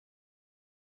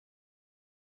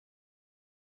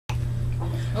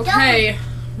Okay,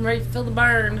 I'm ready to feel the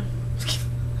burn.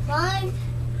 Burn?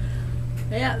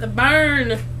 Yeah, the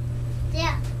burn.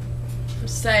 Yeah.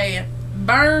 Say,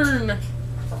 burn.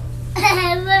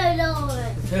 Burn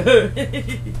over.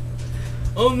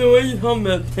 Oh no, I ain't talking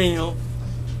about tail.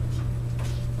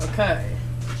 Okay.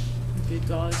 Good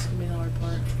God, this is gonna be the hard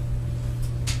part.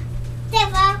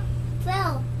 Stefan,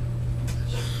 Phil.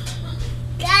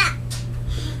 Got.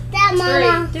 That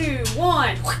mama. 3, 2,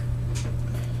 1.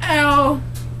 Ow.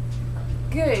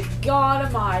 Good God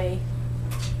Almighty.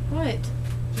 What?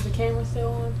 Is the camera still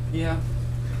on? Yeah.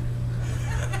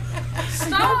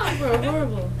 Stop, bro.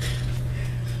 Horrible.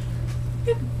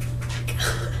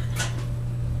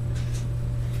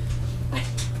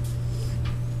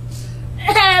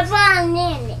 Fun,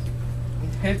 isn't it?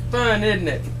 It's fun, isn't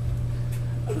it?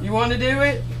 You want to do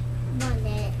it? Want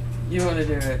it. You want to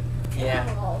do it? Yeah.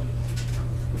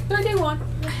 3, 2, 1.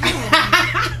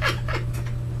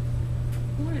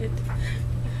 What?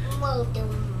 Move them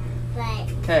back.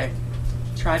 Okay.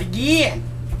 Try it again.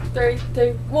 3,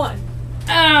 2, 1.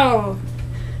 Ow.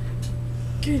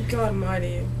 Good God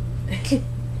Almighty.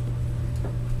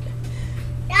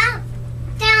 Stop.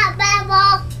 Stop,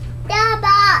 Bubble.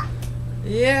 Stop.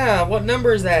 Yeah. What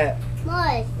number is that?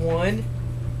 What? 1.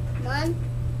 One.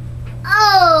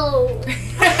 Oh.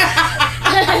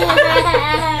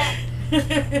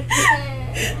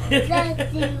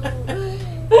 That's you.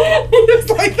 He looks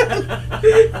like that.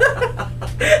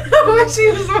 I wish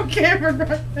he was on camera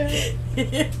right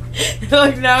there.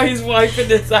 Like now he's wiping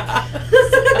his eyes.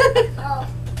 Oh.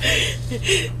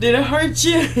 Did it hurt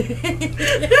you?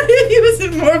 He was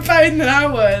in more pain than I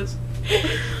was.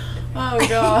 Oh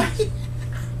God.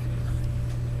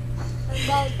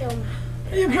 Both them.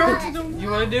 You broke them. You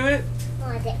want to do it?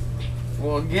 Want it.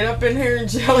 Well, get up in here and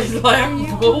Jelly's lap.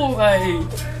 Go away.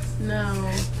 No.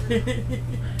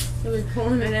 He'll be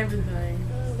pulling at everything.